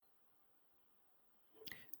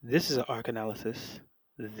This is an arc analysis.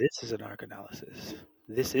 This is an arc analysis.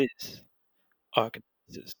 This is arc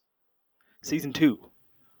analysis. Season 2.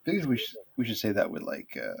 Maybe we should say that with like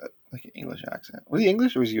an English accent. Was he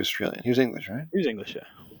English or was he Australian? He was English, right? Here's English, yeah.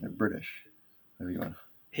 Or British. There we go.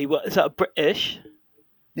 He was a British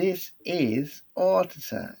This is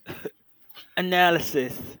Artisan.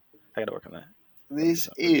 analysis. I gotta work on that. This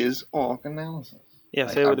is arc analysis. Yeah,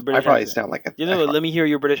 say it with a I British probably accent. sound like a. You know what? Let me hear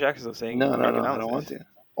your British accent of saying No, arc I don't analysis. want to.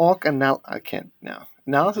 Arc I can't now.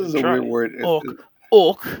 Analysis is a Try weird word.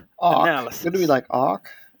 Arc Arc. analysis. Could it be like arc?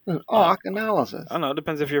 Arc analysis. I don't know. It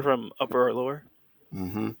depends if you're from upper or lower,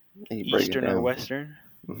 Mm-hmm. eastern or western,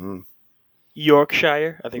 Mm-hmm.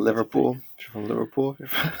 Yorkshire. I think Liverpool. You're from Liverpool.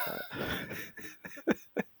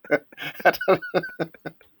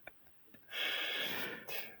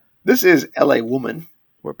 This is L.A. Woman.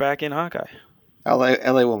 We're back in Hawkeye.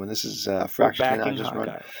 L.A. Woman. This is We're Fraction back I in just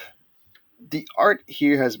Hawkeye. run. The art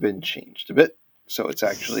here has been changed a bit, so it's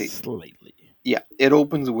actually slightly. yeah. It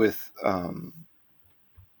opens with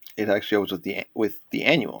It actually opens with the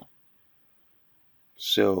annual.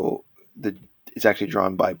 So it's actually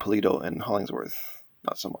drawn by Polito and Hollingsworth,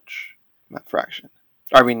 not so much Matt Fraction.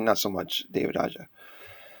 I mean, not so much David Aja.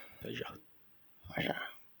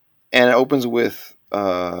 And it opens with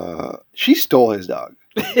she stole his dog.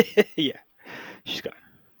 Yeah, she's gone.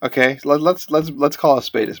 Okay, so let's call a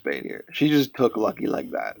spade here. She just took Lucky like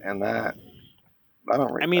that, and that I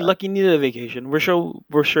don't rate I mean, that. Lucky needed a vacation. We're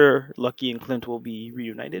sure Lucky and Clint will be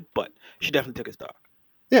reunited, but she definitely took his dog.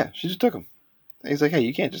 Yeah, she just took him. He's like, hey,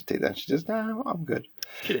 you can't just take that. She just, nah, I'm good.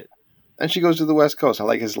 She did. And she goes to the West Coast. I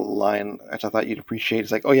like his line, which I thought you'd appreciate.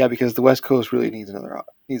 It's like, oh yeah, because the West Coast really needs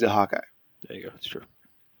a Hawkeye. There you go. It's true.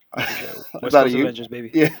 West West Coast Avengers, baby.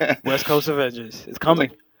 Yeah. West Coast Avengers. It's coming.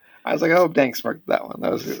 I was like, I hope Dank smirked that one.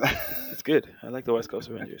 That was It's good. I like the West Coast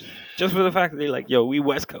Avengers. Just for the fact that they're like, yo, we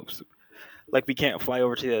West Coast. Like, we can't fly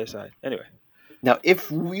over to the other side. Anyway. Now,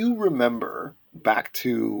 if you remember back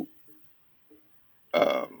to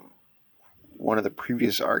one of the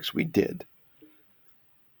previous arcs we did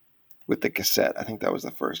with the cassette, I think that was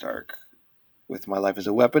the first arc with My Life as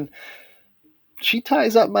a Weapon, she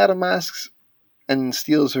ties up Madame Masks and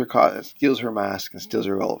steals her mask and steals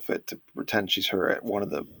her outfit to pretend she's her at one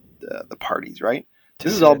of the parties, right?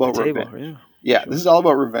 This is all about revenge. Yeah, sure. This is all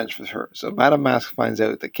about revenge for her. So Madame Mask finds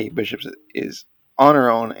out that Kate Bishop is on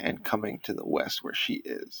her own and coming to the West where she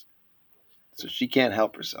is. So she can't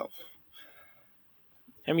help herself.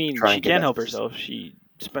 I mean, she can't help herself. She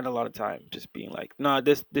spent a lot of time just being like, nah,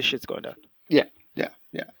 this shit's going down. Yeah.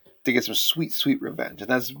 To get some sweet, sweet revenge. And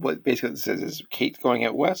that's what basically this is Kate going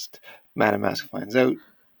out west. Madame Mask finds out.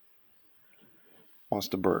 Wants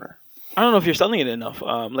to burn her. I don't know if you're selling it enough.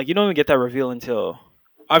 Like, you don't even get that reveal until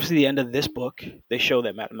obviously the end of this book. They show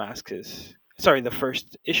that Madame Mask is the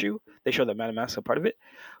first issue. They show that Madame Mask is a part of it,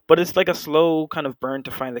 but it's like a slow kind of burn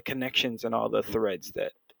to find the connections and all the threads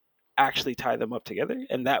that actually tie them up together.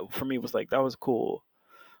 And that for me was like, that was cool.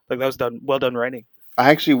 Like, that was well done writing.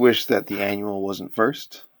 I actually wish that the annual wasn't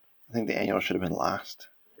first. I think the annual should have been last,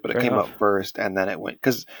 but it came out first and then it went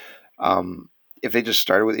because. If they just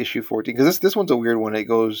started with issue 14, because this one's a weird one. It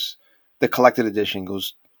goes, the collected edition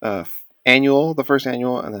goes annual, the first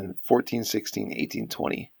annual, and then 14, 16, 18,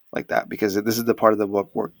 20, like that, because this is the part of the book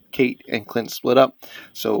where Kate and Clint split up.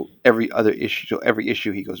 So every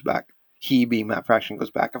issue he goes back. He, being Matt Fraction, goes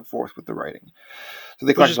back and forth with the writing. So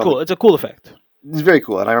which is cool. It's a cool effect. It's very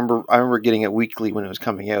cool. And I remember getting it weekly when it was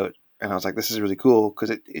coming out, and I was like, this is really cool because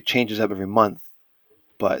it changes up every month,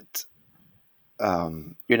 but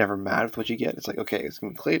you're never mad with what you get. It's like, okay, it's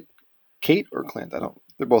gonna be Kate or Clint.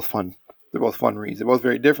 They're both fun. They're both fun reads. They're both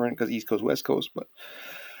very different because East Coast, West Coast. But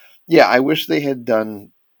yeah, I wish they had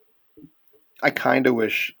done. I kind of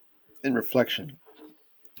wish, in reflection,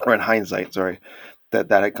 or in hindsight, sorry, that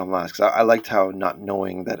had come last. Because I liked how not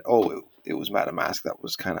knowing that it was Madame Mask that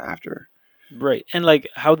was kind of after. Right, and like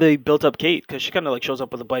how they built up Kate, because she kind of like shows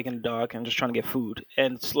up with a bike and a dog and just trying to get food,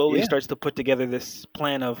 and slowly starts to put together this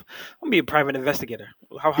plan of, I'm gonna be a private investigator.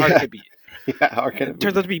 How hard it could be. Yeah, how can it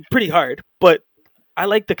turns out to be pretty hard, but I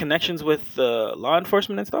like the connections with law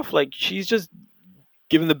enforcement and stuff. Like, she's just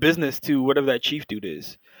giving the business to whatever that chief dude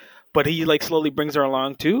is, but he like slowly brings her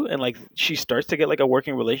along too, and like she starts to get like a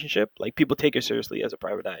working relationship. Like, people take her seriously as a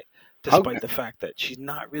private eye, despite the fact that she's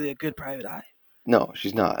not really a good private eye. No,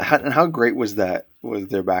 she's not. And how great was that? Was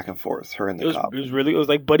their back and forth, her and the cop? It was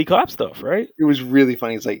like buddy cop stuff, right? It was really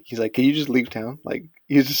funny. He's like, can you just leave town? Like,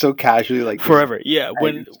 he's just so casually like forever. Yeah,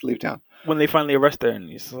 when just leave town. When they finally arrest her, and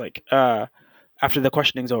he's like, after the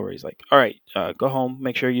questioning's over, he's like, all right, go home.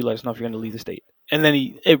 Make sure you let us know if you're going to leave the state. And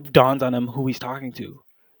then it dawns on him who he's talking to,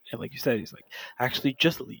 And like you said, he's like, actually,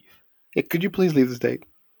 just leave. Hey, could you please leave the state?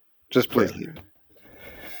 Just please Right. leave.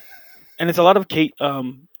 And it's a lot of Kate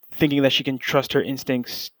thinking that she can trust her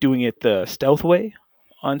instincts doing it the stealth way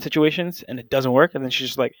on situations, and it doesn't work. And then she's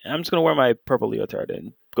just like, I'm just gonna wear my purple leotard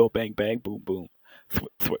and go bang bang boom boom, thwip,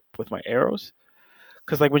 thwip, with my arrows.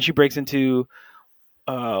 Because like when she breaks into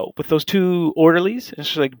with those two orderlies, and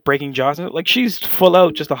she's like breaking jaws, and like she's full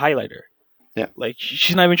out just a highlighter. Yeah. Like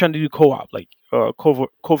she's not even trying to do co-op, like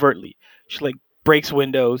covertly. She like breaks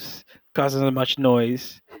windows, causes as much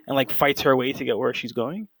noise, and like fights her way to get where she's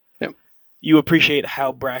going. Yep. You appreciate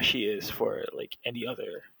how brash she is for like any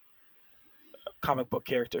other comic book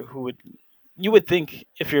character who would you would think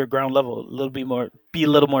if you're ground level be a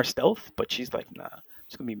little more stealth, but she's like, nah,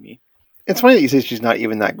 it's gonna be me. It's funny that you say she's not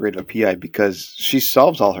even that great of a PI because she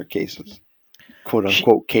solves all her cases, quote She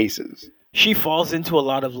unquote cases. she falls into a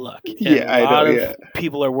lot of luck, and Yeah, a I know. lot of Yeah,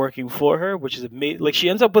 people are working for her, which is amazing. Like she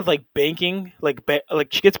ends up with like banking, like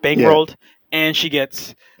she gets yeah, bankrolled, and she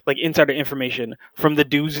gets like insider information from the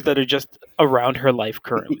dudes that are just around her life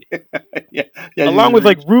currently, yeah, yeah. along with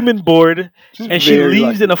like room and board, She's and she very leaves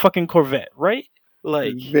lucky. in a fucking Corvette, right?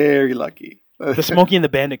 Like Very lucky. the Smokey and the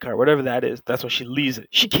Bandit car, whatever that is. That's what she leaves it.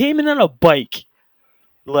 She came in on a bike,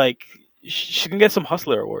 like she can get some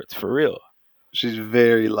hustler awards for real. She's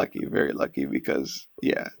very lucky because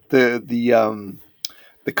yeah, the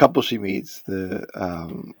couple she meets, the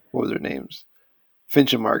what was their names?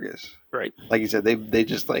 Finch and Marcus. Right. Like you said, they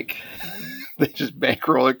just like they just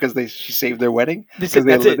bankroll her because she saved their wedding That's because it.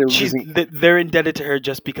 That's they it. were losing. They're indebted to her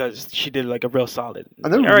just because she did like a real solid.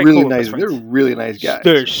 And they're Like, all right, really cool, best nice. They're friends. really nice guys.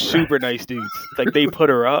 They're super nice dudes. Like they put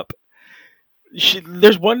her up.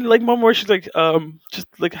 There's one like moment where she's like just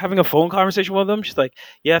like having a phone conversation with them. She's like,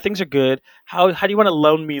 yeah, things are good. How do you want to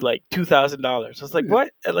loan me like $2,000? I was like,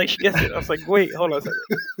 what? And like she gets it. I was like, wait, hold on a second.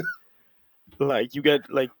 Like you get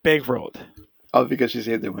like bankrolled. Oh, because she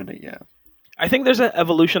saved their wedding. Yeah. I think there's an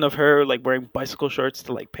evolution of her like wearing bicycle shorts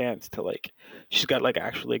to like pants to like she's got like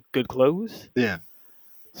actually good clothes. Yeah.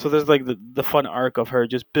 So there's like the fun arc of her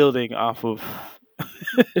just building off of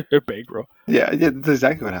her bankroll. Yeah, yeah, that's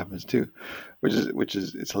exactly what happens too, which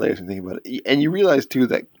is it's hilarious to think about it. And you realize too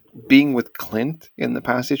that being with Clint in the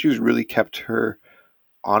past issues really kept her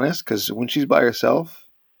honest because when she's by herself,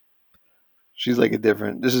 she's like a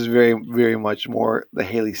different. This is very much more the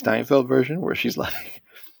Haley Steinfeld version where she's like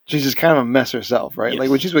she's just kind of a mess herself, right? Like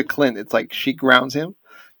when Yes. she's with Clint, it's like she grounds him,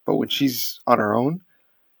 but when she's on her own,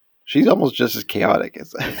 she's almost just as chaotic.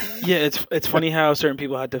 It's Yeah, it's funny how certain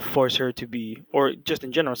people had to force her to be, or just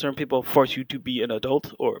in general, certain people force you to be an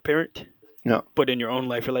adult or a parent. No. But in your own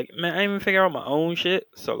life, you're like, man, I didn't even figure out my own shit.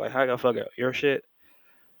 So like, how I gotta fuck out your shit?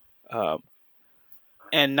 Um,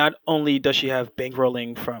 and not only does she have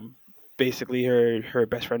bankrolling from basically her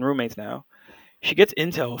best friend roommates now, she gets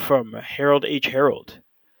intel from Harold H. Harold,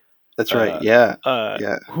 That's right. Yeah.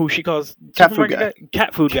 who she calls Cat food supermarket guy.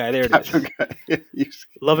 cat food guy. There it Cat is, food guy.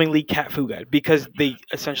 lovingly cat food guy, because they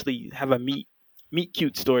essentially have a meet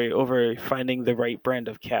cute story over finding the right brand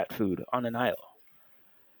of cat food on an aisle.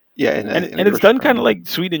 Yeah, And in a it's grocery done store. kind of like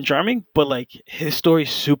sweet and charming, but like his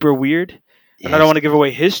story's super weird. And I don't Yes. want to give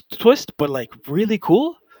away his twist, but like really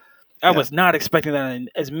cool. I Yeah. was not expecting that in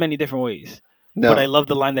as many different ways. No. But I love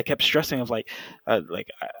the line that kept stressing of like I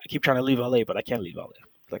keep trying to leave LA, but I can't leave LA.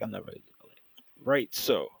 Like I'm never leave LA. Right.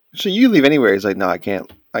 So So you leave anywhere? It's like, no, I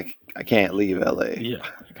can't. I can't leave LA. yeah,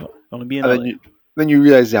 I want to be in And LA. then you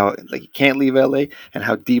realize how like he can't leave LA and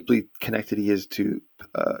how deeply connected he is to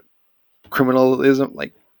criminalism,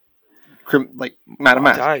 like like Madam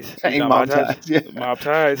Mob Mask. ties. Hey, Got mob ties. Yeah. Mob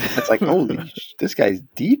ties. It's like, holy, this guy's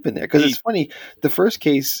deep in there. Because it's Deep. funny. The first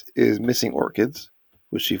case is missing orchids,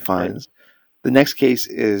 which she finds. The next case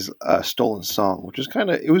is a stolen song, which was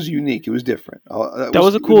it was unique. It was different. That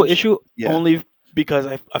was a cool issue, Yeah. only because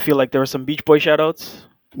I feel like there were some Beach Boy shoutouts,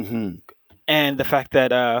 Hmm. and the fact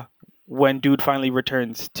that when Dude finally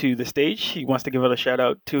returns to the stage, he wants to give it a shout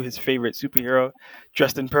out to his favorite superhero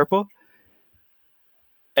dressed in purple,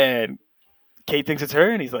 and Kate thinks it's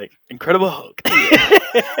her, and he's like, Incredible Hulk.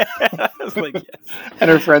 I was like, yes. And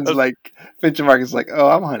her friends I was- like Finch and Marcus like, oh,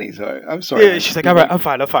 I'm honey, sorry, I'm sorry. Yeah, honey." she's like, all right, I'm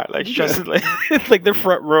fine. Like, she's just like, like the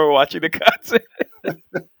front row watching the concert.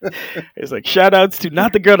 It's like, shout outs to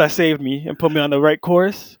not the girl that saved me and put me on the right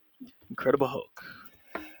course, Incredible Hulk.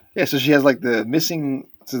 Yeah, so she has like the missing,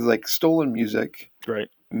 so like stolen music, Right.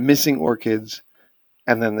 missing orchids,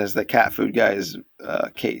 and then there's the cat food guy's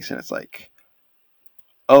case, and it's like,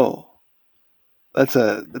 oh, that's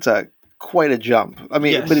a quite a jump. I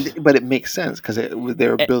mean, Yes. but it makes sense because they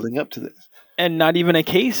were A- building up to this. and not even a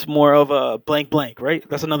case, more of a blank blank, right?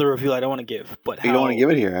 That's another reveal I don't want to give. But You don't want to how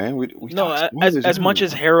give it here, eh? We no, talked spoilers. as much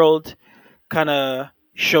as Harold kind of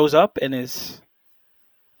shows up and is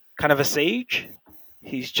kind of a sage,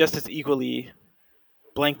 he's just as equally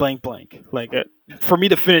blank blank blank. Like for me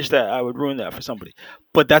to finish that, I would ruin that for somebody.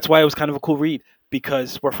 But that's why it was kind of a cool read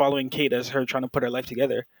because we're following Kate as her trying to put her life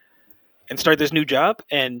together and start this new job,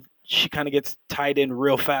 and she kind of gets tied in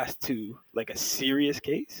real fast to like a serious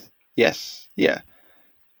case. Yes, yeah,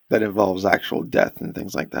 that involves actual death and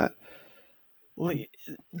things like that. Like,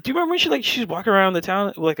 do you remember when she's walking around the town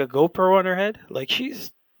with like a GoPro on her head?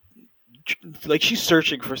 She's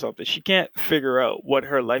searching for something. She can't figure out what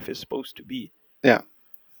her life is supposed to be. Yeah,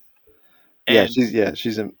 And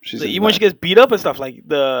she's in even when she gets beat up and stuff, like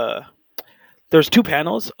there's two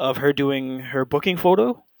panels of her doing her booking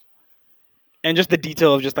photo, and just the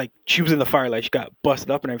detail of just like she was in the fire, like she got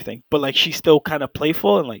busted up and everything, but like she's still kind of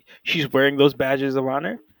playful and like she's wearing those badges of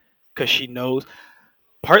honor because she knows,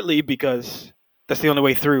 partly because that's the only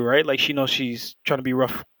way through, right? Like she knows she's trying to be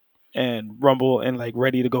rough and rumble and like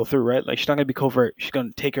ready to go through, right? Like she's not gonna be covert. She's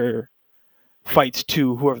gonna take her fights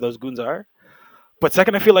to whoever those goons are. But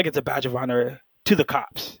second, I feel like it's a badge of honor to the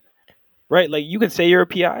cops, right? Like you can say you're a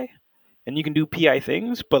PI and you can do PI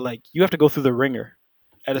things, but like you have to go through the ringer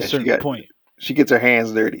at a certain point. She gets her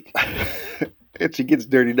hands dirty, and she gets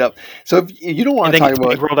dirtied up. So if you don't want And to then talk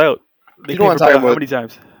gets about, rolled out. They you don't want to paper talk how about many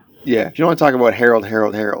times? Yeah, you don't want to talk about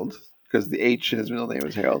Harold, because the H in his middle name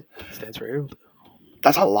is Harold. Stands for Harold.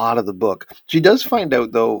 That's a lot of the book. She does find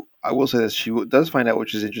out, though. I will say this: does find out,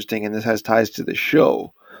 which is interesting, and this has ties to the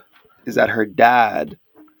show, is that her dad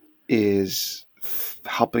is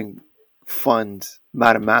helping fund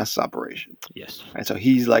Madame Mask's operation. Yes. And so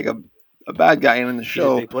he's like a bad guy. And in the He's a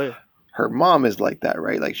show, big player. her mom is like that,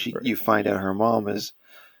 right? Like Right. you find out her mom is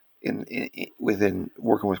within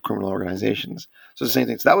working with criminal organizations. So it's the same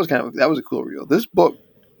thing. So that was a cool reveal.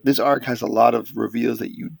 This arc has a lot of reveals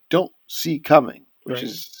that you don't see coming, which Right.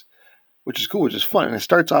 is cool, which is fun. And it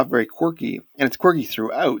starts off very quirky, and it's quirky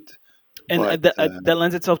throughout. And But that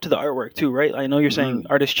lends itself to the artwork too, right? I know you're saying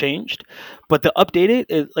artists changed, but the updated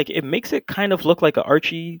it makes it kind of look like an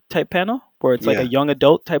Archie type panel, where it's like Yeah. a young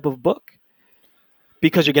adult type of book,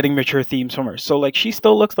 because you're getting mature themes from her. So like she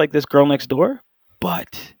still looks like this girl next door,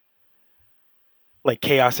 but like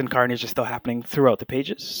chaos and carnage is still happening throughout the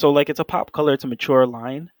pages. So like it's a pop color, it's a mature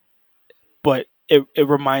line, but it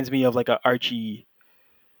reminds me of like a Archie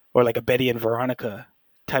or like a Betty and Veronica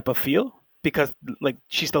type of feel, because like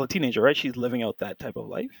she's still a teenager, right? She's living out that type of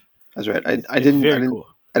life. that's right. It's very cool.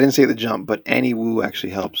 I didn't say the jump, but Annie Wu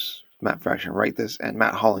actually helps Matt Fraction write this, and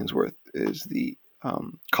Matt Hollingsworth is the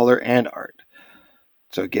color and art.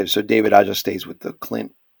 So David Aja stays with the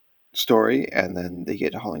Clint story, and then they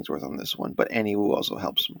get Hollingsworth on this one. But Annie Wu also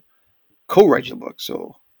helps him co-write the book.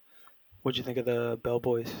 So, what'd you think of the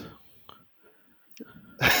Bellboys?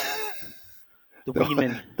 The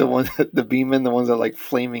Beeman. the Beeman, the ones that like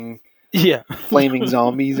flaming flaming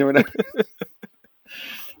zombies or whatever.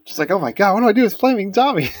 Just like, oh my god, what do I do with flaming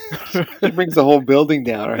zombies? She brings the whole building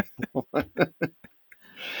down, right?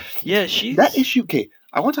 Yeah, she's that issue. Okay,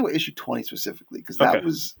 I want to talk about issue 20 specifically, because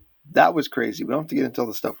that was crazy. We don't have to get into all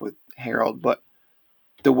the stuff with Harold, but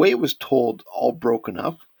the way it was told, all broken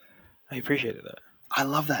up, I appreciated that. I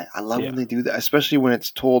love that. I love when they do that, especially when it's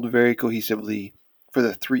told very cohesively for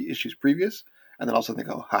the 3 issues previous, and then also they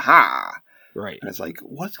go, ha. Right. And it's like,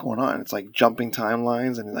 what's going on? It's like jumping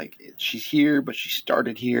timelines, and like she's here, but she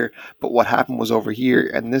started here, but what happened was over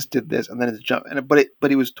here, and this did this, and then it's jump.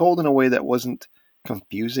 But it was told in a way that wasn't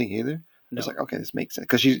confusing either. No. It's like, okay, this makes sense,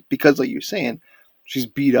 because like you're saying, she's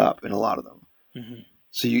beat up in a lot of them. Mm-hmm.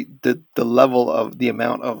 So the level of the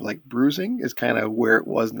amount of like bruising is kind of where it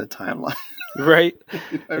was in the timeline, right?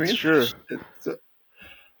 You know what I mean? True.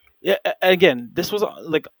 Yeah. Again, this was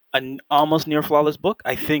like an almost near flawless book.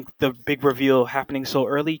 I think the big reveal happening so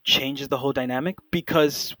early changes the whole dynamic,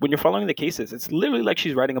 because when you're following the cases, it's literally like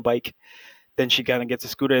she's riding a bike, then she kind of gets a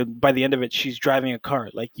scooter, and by the end of it, she's driving a car.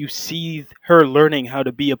 Like you see her learning how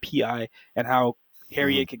to be a PI and how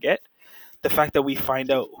hairy it could get. The fact that we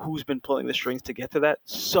find out who's been pulling the strings to get to that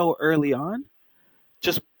so early on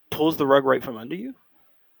just pulls the rug right from under you,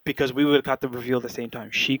 because we would have caught the reveal at the same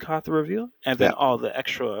time she caught the reveal, and then all the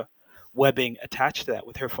extra webbing attached to that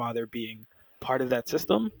with her father being part of that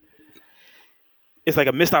system is like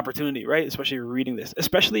a missed opportunity, right? Especially reading this,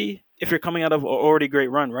 especially if you're coming out of an already great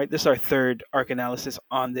run, right? This is our 3rd arc analysis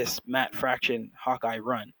on this Matt Fraction Hawkeye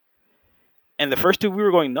run, and the first 2 we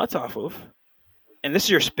were going nuts off of, and this is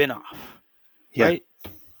your spin-off. Yeah. Right?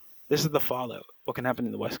 This is the fallout. What can happen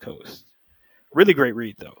in the West Coast? Really great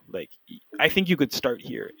read, though. Like, I think you could start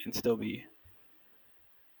here and still be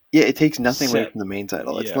Yeah, it takes nothing away set. from the main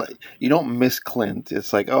title. It's Yeah, like you don't miss Clint.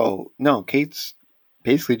 It's like, oh no, Kate's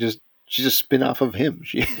basically just she's a spin off of him.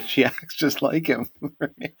 She she acts just like him.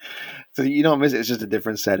 Right? So you don't miss it. It's just a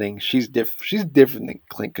different setting. She's different than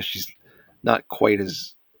Clint because she's not quite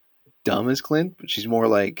as dumb as Clint, but she's more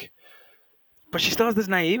like, but she still has this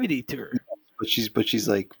naivety to her. but she's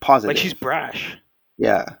like Like she's positive. brash.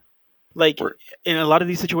 Yeah, Like where in a lot of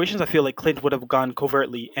these situations, I feel like Clint would have gone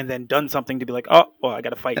covertly and then done something to be like, oh, well, I got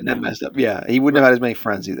to fight and then now. messed up. Yeah, he wouldn't have had as many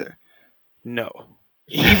friends either. No,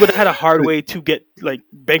 he would have had a hard way to get like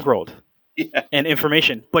bankrolled Yeah, and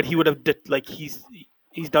information, but he would have like he's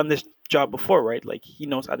done this job before, right? Like he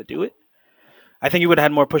knows how to do it. I think he would have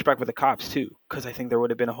had more pushback with the cops too, because I think there would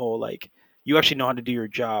have been a whole like, you actually know how to do your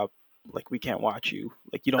job. Like we can't watch you.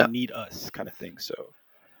 Like you no. don't need us, kind of thing. So,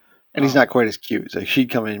 And he's not quite as cute. So she'd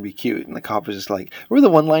come in and be cute, and the cop was just like, "Remember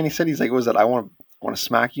the one line he said? He's like, what was that? I want to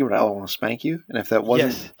smack you, but I want to spank you. And if that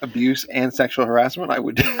wasn't yes, abuse and sexual harassment, I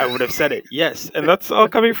would." I would have said it. Yes, and that's all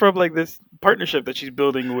coming from like this partnership that she's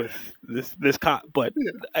building with this cop. But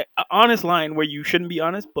Yeah, a honest line where you shouldn't be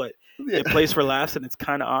honest, but yeah. it plays for laughs and it's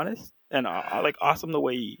kind of honest and I like awesome the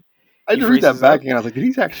way I he had to read that phrases it back up. again. I was like, "Did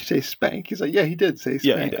he actually say spank?" He's like, "Yeah, he did say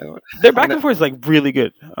Yeah, he spank." did. Their back and forth is like really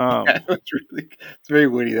good. Yeah, it's very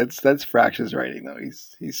witty. That's Fraction's writing though.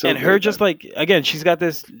 He's so And good her at that. just like again, she's got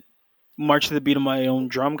this march to the beat of my own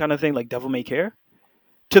drum kind of thing, like Devil May Care,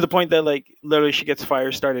 to the point that like literally she gets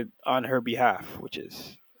fire started on her behalf, which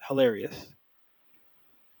is hilarious.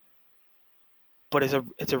 But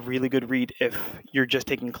it's a really good read if you're just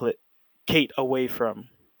taking Kate away from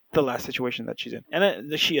the last situation that she's in.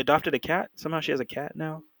 And she adopted a cat. Somehow she has a cat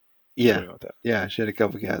now. Tell Yeah, me about that. yeah. She had a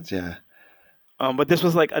couple cats. Yeah, But this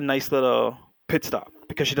was like a nice little pit stop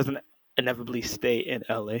because she doesn't inevitably stay in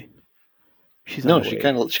LA. She's on no, the way. she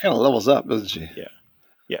kind of levels up, doesn't she? Yeah,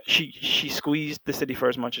 yeah. She squeezed the city for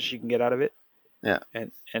as much as she can get out of it, Yeah,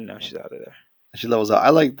 and now she's out of there. she levels up. I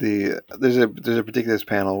like there's a particular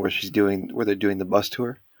panel where they're doing the bus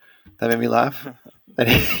tour. That made me laugh. And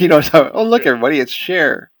oh look everybody, it's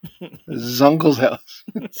Cher. This is Uncle's house.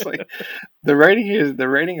 It's like the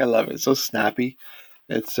writing. I love it. It's so snappy.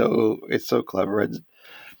 It's so clever.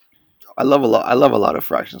 I love a lot of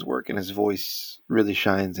Fraction's work, and his voice really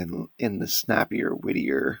shines in the snappier,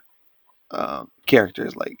 wittier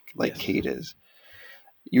characters like Yes. Kate is.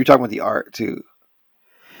 You were talking about the art too.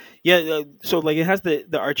 Yeah, so like it has the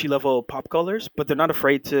Archie level pop colors, but they're not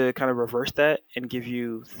afraid to kind of reverse that and give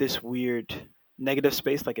you this weird negative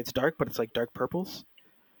space. Like it's dark, but it's like dark purples.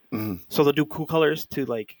 Mm, So they'll do cool colors to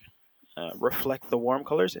like reflect the warm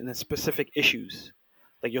colors in the specific issues.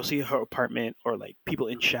 Like you'll see her apartment or like people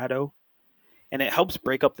in shadow, and it helps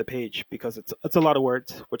break up the page because it's a lot of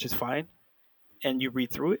words, which is fine, and you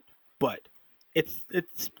read through it, but it's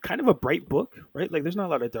kind of a bright book, right? Like there's not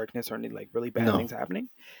a lot of darkness or any like really bad no. things happening,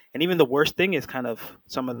 and even the worst thing is kind of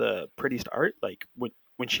some of the prettiest art, like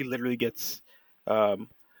when she literally gets um,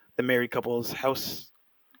 the married couple's house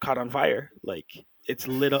caught on fire, like it's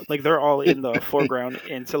lit up, like they're all in the foreground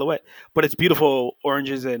in silhouette, but it's beautiful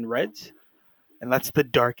oranges and reds, and that's the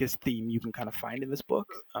darkest theme you can kind of find in this book.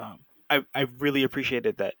 I really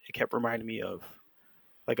appreciated that it kept reminding me of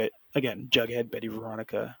like again Jughead, Betty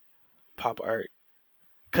Veronica pop art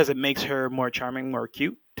because it makes her more charming, more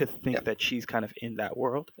cute to Yeah, think that she's kind of in that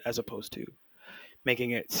world as opposed to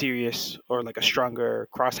making it serious or like a stronger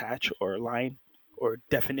crosshatch or line or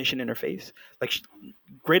definition in her face. Like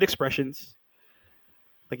great expressions,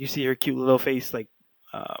 like you see her cute little face like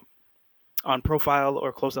on profile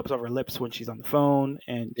or close-ups of her lips when she's on the phone,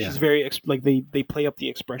 and yeah, she's very like they play up the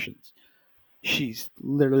expressions. She's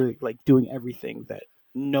literally like doing everything that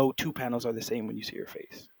no two panels are the same when you see her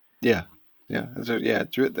face. yeah, yeah.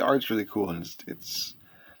 The art's really cool, and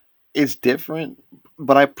it's different,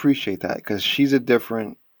 but I appreciate that because she's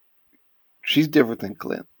different than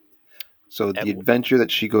Clint. So It the adventure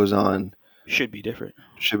that she goes on should be different.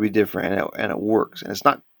 should be different, and it works. And it's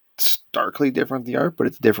not starkly different the art, but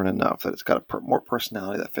it's different enough that it's got more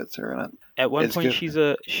personality that fits her, and At one it's point, good. she's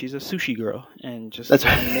a sushi girl and just That's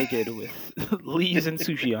lying naked with leaves and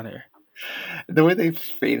sushi on her. the way they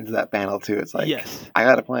fade into that panel too. It's like Yes, I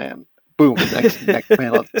got a plan. Boom. Next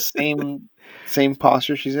panel, it's the same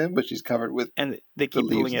posture she's in, but she's covered with and they the keep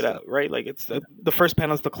leaves pulling and it stuff. out, right? Like it's Yeah. the first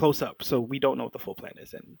panel is the close up, so we don't know what the full plan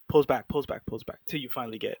is, and pulls back, pulls back, pulls back till you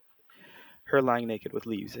finally get her lying naked with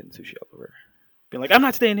leaves and sushi all over her. Being like, I'm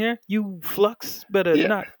not staying here. You flux better Yeah.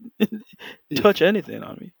 not touch anything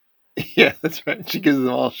on me. Yeah, that's right. She gives them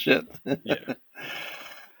all shit. Yeah.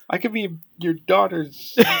 I could be your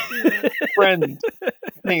daughter's friend.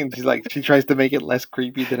 Thing. And she tries to make it less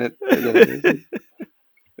creepy than it is.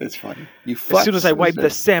 It's funny. You As soon as I futz. wipe the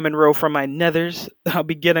salmon roe from my nethers, I'll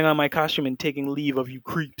be getting on my costume and taking leave of you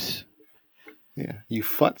creeps. Yeah, you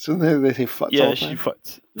futz. And they say futz all Yeah, the she time.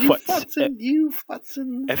 futz. You Futz. futzing. You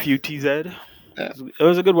futzing. F-U-T-Z. Yeah. It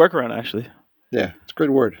was a good workaround, actually. Yeah, it's a great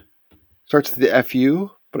word. Starts with the F-U,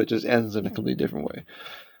 but it just ends in a completely different way.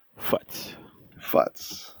 Futz.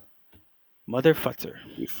 Futz. Mother futzer.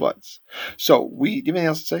 You futz. So, do you have anything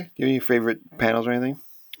else to say? Do you have any favorite panels or anything?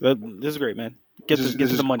 This is great, man. Get This to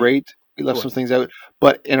is the money. great. We left Go some on. things out,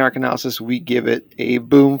 but in our analysis, we give it a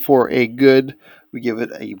boom for a good. We give it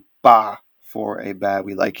a bah for a bad.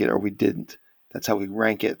 We like it or we didn't. That's how we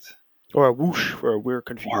rank it. Or a whoosh for a we're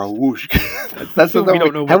confused. Or a whoosh. That's the We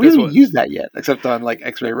don't know what Have we this even was. used that yet? Except on like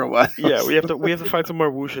X-Ray Robot. Yeah, we have to find some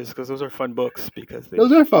more whooshes because those are fun books. Because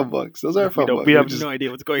Those are fun books. Those are fun books. we have no idea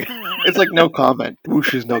what's going on. It's like no comment.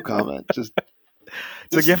 Whoosh is no comment. Just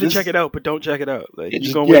it's like you have to check it out, but don't check it out. Like It you're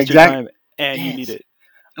just- gonna yeah, waste exactly. your time and you Yes. need it.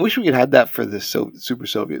 I wish we could have that for the Super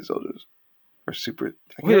Soviet soldiers or Super.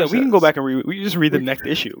 We can go back and we can just read the next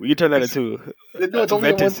issue. We can turn that into. No, it's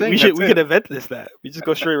only one Aventus. thing. We That's could it. event that. We just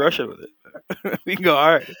go straight Russian with it. We can go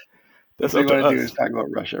all right. That's That's what up we to want to do us. is talk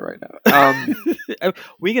about Russia right now.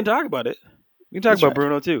 We can talk about it. We can talk That's about right.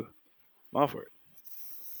 Bruno too. I'm all for it.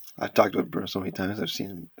 I've talked about Bruno so many times. I've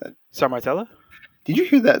seen that. Sarmartella? Did you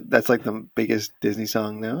hear that? That's like the biggest Disney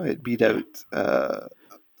song now. It beat out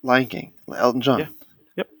Lion King, Elton John. Yeah.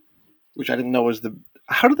 Yep. Which I didn't know was the.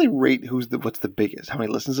 How do they rate what's the biggest? How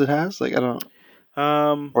many listens it has? Like I don't.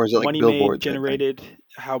 Or is it like Money Billboard made type thing? generated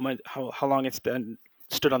how long it's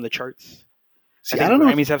stood on the charts. See, I I think don't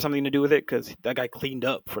know. Grammys have something to do with it because that guy cleaned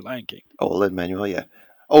up for Lion King. Oh, Lin-Manuel, yeah.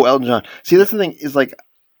 Oh, Elton John. See, that's the thing is like,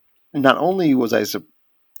 not only was I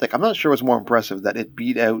like, I'm not sure what's more impressive that it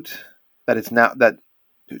beat out that it's now that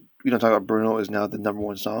we don't talk about Bruno is now the number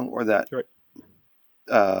one song, or that Right.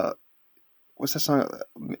 What's that song?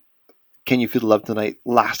 Can You Feel the Love Tonight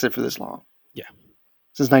lasted for this long? Yeah.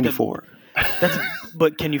 Since '94.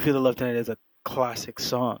 But Can You Feel the Love Tonight is a classic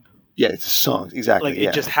song. Yeah, it's a song exactly. Like yeah.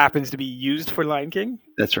 it just happens to be used for Lion King.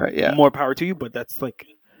 That's right. Yeah, More power to you, but that's like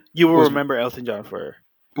you will Wasn't- remember Elton John for. it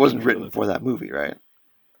wasn't Can You Feel written the for that movie, right?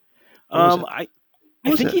 Or was it? I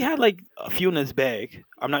Was think it? he had like a few in his bag.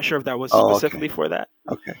 I'm not sure if that was Oh, okay. specifically for that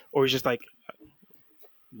Okay. or he's just like,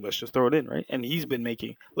 let's just throw it in, right? And he's been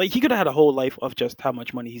making like he could have had a whole life of just how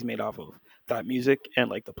much money he's made off of that music and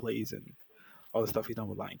like the plays and all the stuff he's done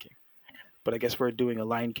with Lion King. But I guess we're doing a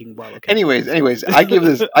Lion King bottle. Anyways, I give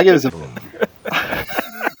this a I give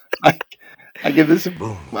this a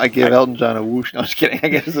boom. I give Elton John a whoosh. No, I'm just kidding. I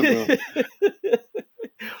give this a boom.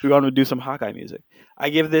 We want to do some Hawkeye music. I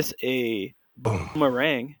give this a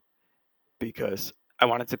boomerang because I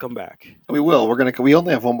want it to come back. We will. We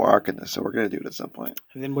only have one more arc in this, so we're gonna do it at some point.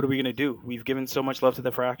 And then what are we gonna do? We've given so much love to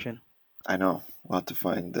the Fraction. I know. We'll have to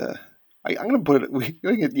find. I'm gonna put it. We're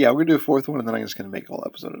gonna do a fourth one, and then I'm just gonna make a whole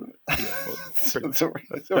episode of it. Yeah, well, pretty much. That's what we're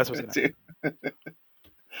That's gonna what's do.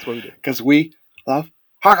 That's what we do. Because we love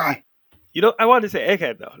Hawkeye. You know, I wanted to say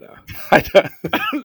Egghead though. No. I know.